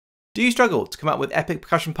Do you struggle to come up with epic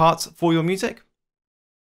percussion parts for your music?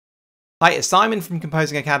 Hi, it's Simon from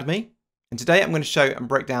Composing Academy, and today I'm going to show and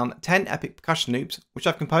break down 10 epic percussion loops which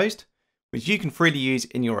I've composed, which you can freely use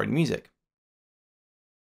in your own music.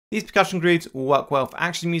 These percussion grooves will work well for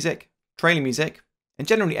action music, trailing music, and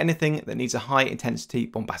generally anything that needs a high intensity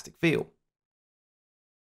bombastic feel.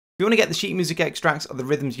 If you want to get the sheet music extracts of the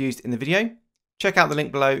rhythms used in the video, check out the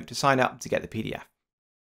link below to sign up to get the PDF.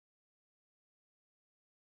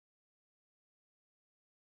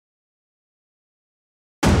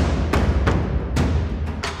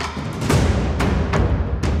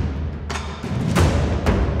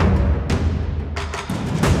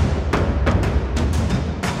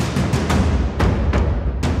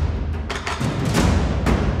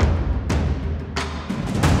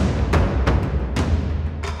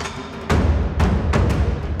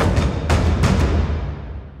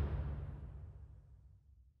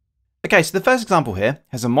 Okay, so the first example here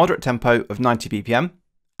has a moderate tempo of 90 BPM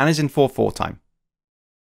and is in 4/4 time.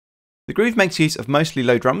 The groove makes use of mostly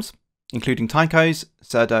low drums, including taikos,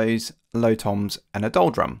 surdos, low toms, and a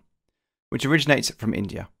dol drum, which originates from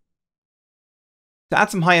India. To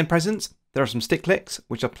add some high-end presence, there are some stick licks,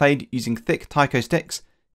 which are played using thick taiko sticks,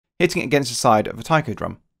 hitting against the side of a taiko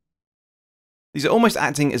drum. These are almost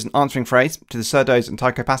acting as an answering phrase to the surdos and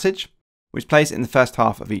taiko passage, which plays in the first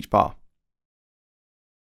half of each bar.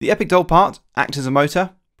 The epic dol part acts as a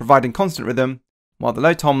motor, providing constant rhythm, while the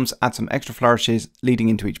low toms add some extra flourishes leading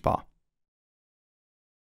into each bar.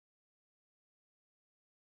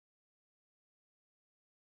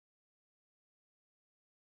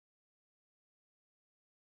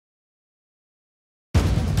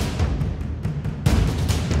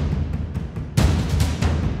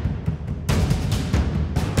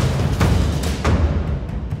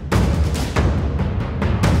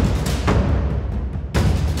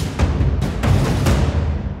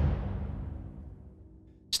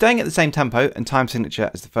 Staying at the same tempo and time signature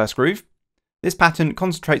as the first groove, this pattern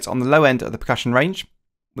concentrates on the low end of the percussion range,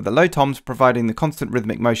 with the low toms providing the constant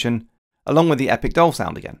rhythmic motion, along with the epic dol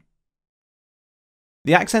sound again.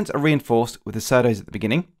 The accents are reinforced with the surdos at the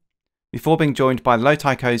beginning, before being joined by the low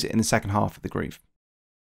taikos in the second half of the groove.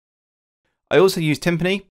 I also use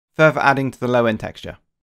timpani, further adding to the low end texture.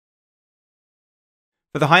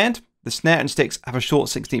 For the high end, the snare and sticks have a short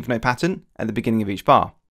 16th note pattern at the beginning of each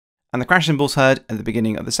bar, and the crash cymbals heard at the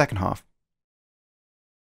beginning of the second half.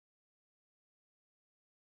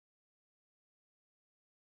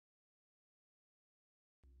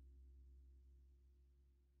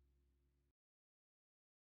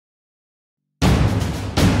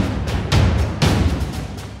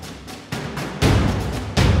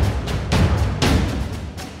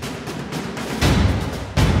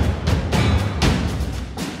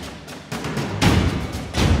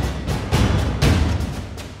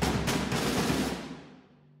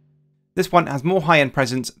 This one has more high-end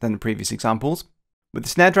presence than the previous examples, with the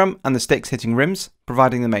snare drum and the sticks hitting rims,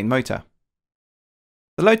 providing the main motor.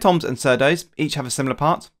 The low toms and surdos each have a similar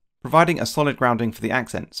part, providing a solid grounding for the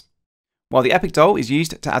accents, while the epic dol is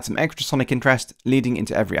used to add some extra sonic interest leading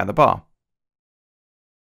into every other bar.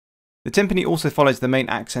 The timpani also follows the main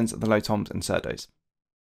accents of the low toms and surdos.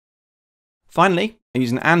 Finally, I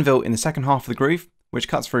use an anvil in the second half of the groove, which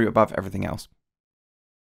cuts through above everything else.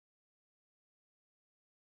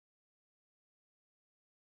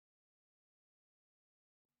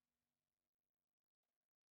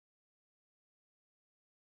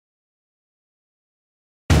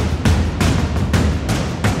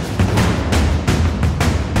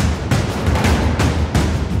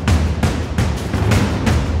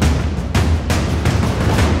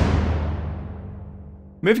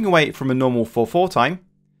 Moving away from a normal 4/4 time,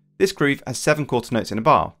 this groove has 7 quarter notes in a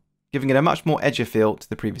bar, giving it a much more edgier feel to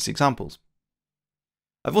the previous examples.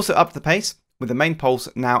 I've also upped the pace, with the main pulse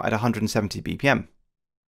now at 170 BPM.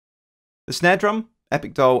 The snare drum,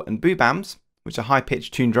 epic dol, and boobams, which are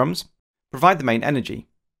high-pitched tune drums, provide the main energy,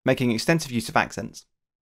 making extensive use of accents.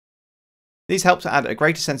 These help to add a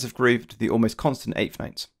greater sense of groove to the almost constant 8th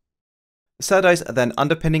notes. The surdos are then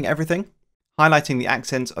underpinning everything, highlighting the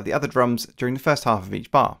accents of the other drums during the first half of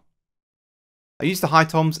each bar. I use the high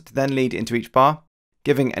toms to then lead into each bar,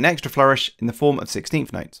 giving an extra flourish in the form of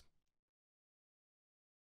 16th notes.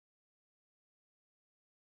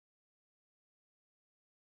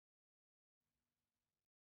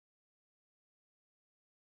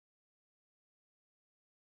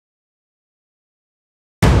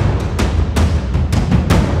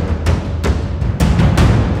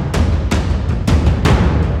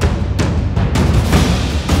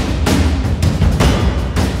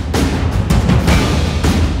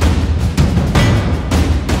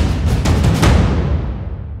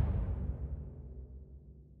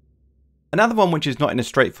 Another one which is not in a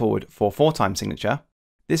straightforward 4/4 time signature,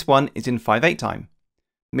 this one is in 5/8 time,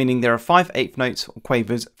 meaning there are 5/8 notes or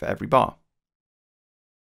quavers for every bar.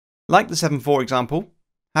 Like the 7/4 example,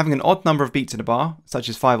 having an odd number of beats in a bar, such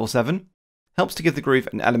as 5 or 7, helps to give the groove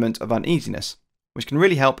an element of uneasiness, which can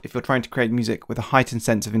really help if you're trying to create music with a heightened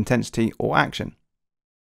sense of intensity or action.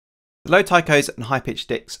 The low taikos and high-pitched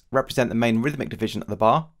sticks represent the main rhythmic division of the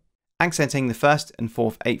bar, accenting the first and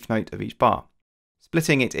fourth eighth note of each bar,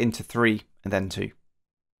 splitting it into 3 and then 2.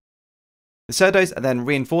 The surdos are then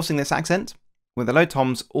reinforcing this accent, with the low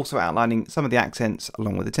toms also outlining some of the accents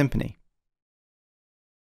along with the timpani.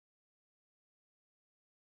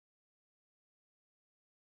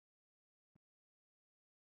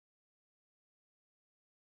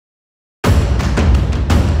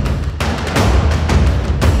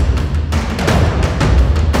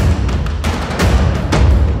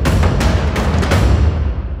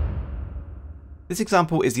 This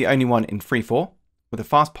example is the only one in 3/4, with a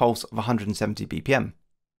fast pulse of 170 BPM.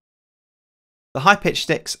 The high-pitched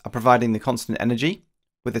sticks are providing the constant energy,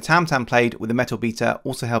 with the tam-tam played with a metal beater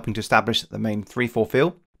also helping to establish the main 3/4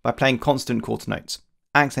 feel by playing constant quarter notes,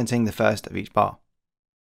 accenting the first of each bar.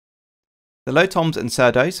 The low toms and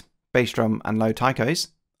surdos, bass drum and low taikos,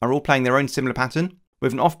 are all playing their own similar pattern,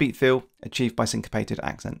 with an offbeat feel achieved by syncopated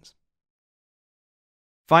accents.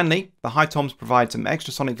 Finally, the high toms provide some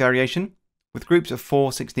extra sonic variation, with groups of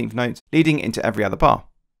 4/16 notes leading into every other bar.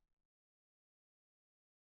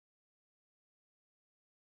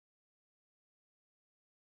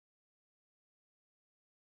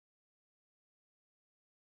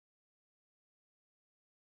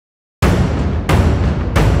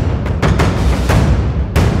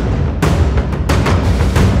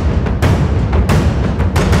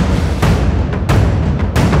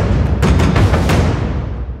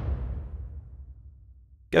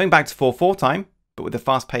 Going back to 4/4 time, but with a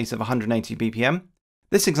fast pace of 180 BPM,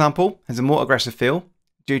 this example has a more aggressive feel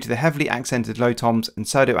due to the heavily accented low toms and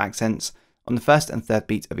surdo accents on the first and third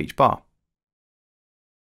beat of each bar.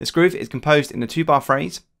 This groove is composed in a 2-bar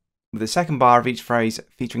phrase, with the second bar of each phrase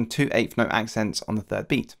featuring 2 eighth note accents on the third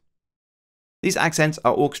beat. These accents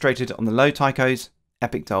are orchestrated on the low taikos,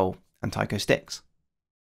 epic dole, and taiko sticks.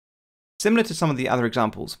 Similar to some of the other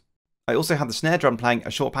examples, I also have the snare drum playing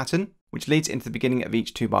a short pattern, which leads into the beginning of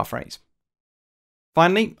each 2-bar phrase.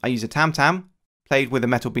 Finally, I use a tam-tam, played with a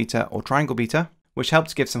metal beater or triangle beater, which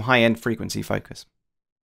helps give some high-end frequency focus.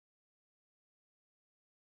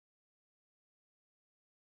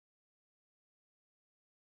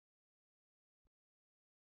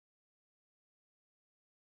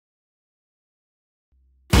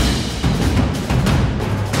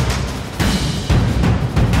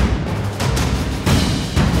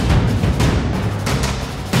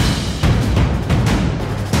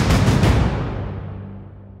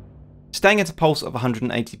 Staying at a pulse of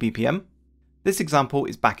 180 BPM, this example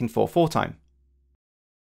is back in 4/4 time.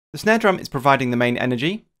 The snare drum is providing the main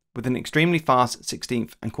energy with an extremely fast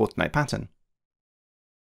 16th and quarter note pattern.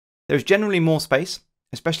 There is generally more space,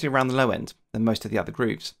 especially around the low end, than most of the other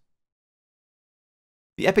grooves.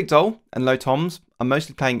 The epic dole and low toms are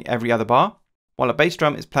mostly playing every other bar, while a bass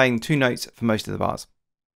drum is playing 2 notes for most of the bars.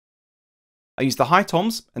 I use the high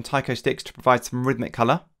toms and taiko sticks to provide some rhythmic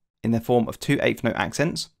colour in the form of 2 eighth note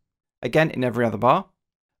accents, again in every other bar,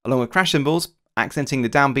 along with crash cymbals accenting the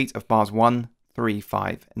downbeat of bars 1, 3,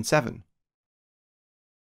 5, and 7.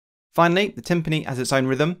 Finally, the timpani has its own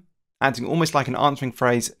rhythm, acting almost like an answering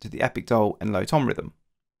phrase to the epic dole and low tom rhythm.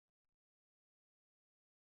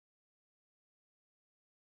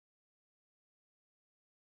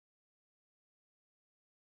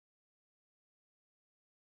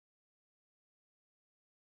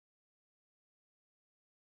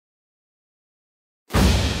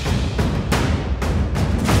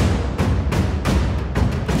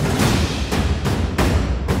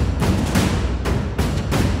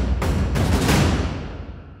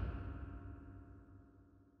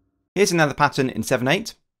 Here's another pattern in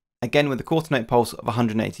 7/8, again with a quarter note pulse of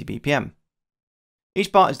 180 BPM.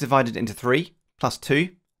 Each bar is divided into 3, plus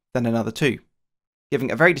 2, then another 2,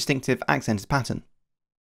 giving a very distinctive accented pattern.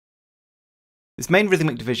 This main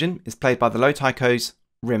rhythmic division is played by the low taikos,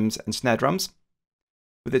 rims and snare drums,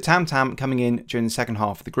 with the tam-tam coming in during the second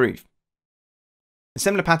half of the groove. A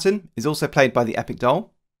similar pattern is also played by the epic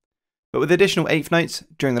dole, but with additional eighth notes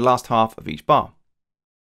during the last half of each bar.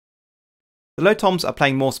 The low toms are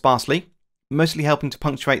playing more sparsely, mostly helping to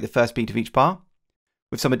punctuate the first beat of each bar,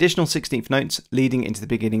 with some additional 16th notes leading into the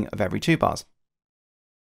beginning of every 2 bars.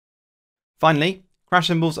 Finally, crash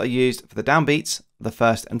cymbals are used for the downbeats of the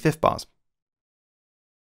first and fifth bars.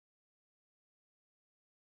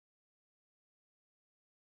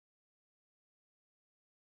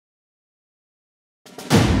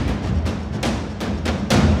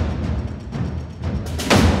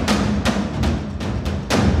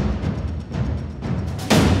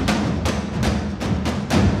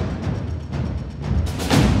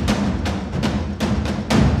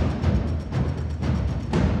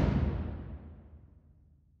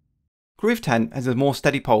 Groove 10 has a more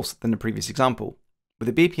steady pulse than the previous example, with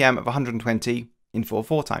a BPM of 120 in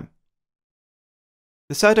 4/4 time.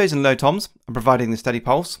 The surdos and low toms are providing the steady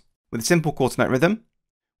pulse with a simple quarter note rhythm,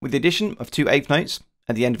 with the addition of 2 eighth notes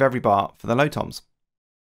at the end of every bar for the low toms.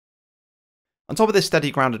 On top of this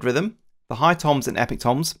steady grounded rhythm, the high toms and epic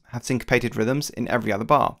toms have syncopated rhythms in every other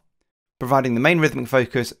bar, providing the main rhythmic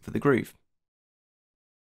focus for the groove.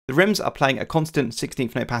 The rims are playing a constant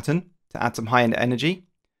 16th note pattern to add some high-end energy,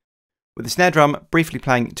 with the snare drum briefly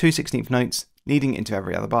playing 2 16th notes leading into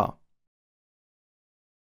every other bar.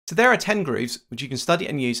 So there are 10 grooves which you can study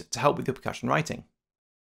and use to help with your percussion writing.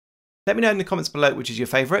 Let me know in the comments below which is your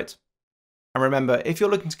favourite. And remember, if you're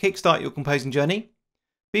looking to kickstart your composing journey,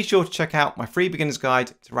 be sure to check out my free beginner's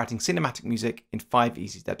guide to writing cinematic music in 5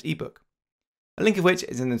 easy steps ebook, a link of which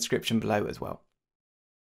is in the description below as well.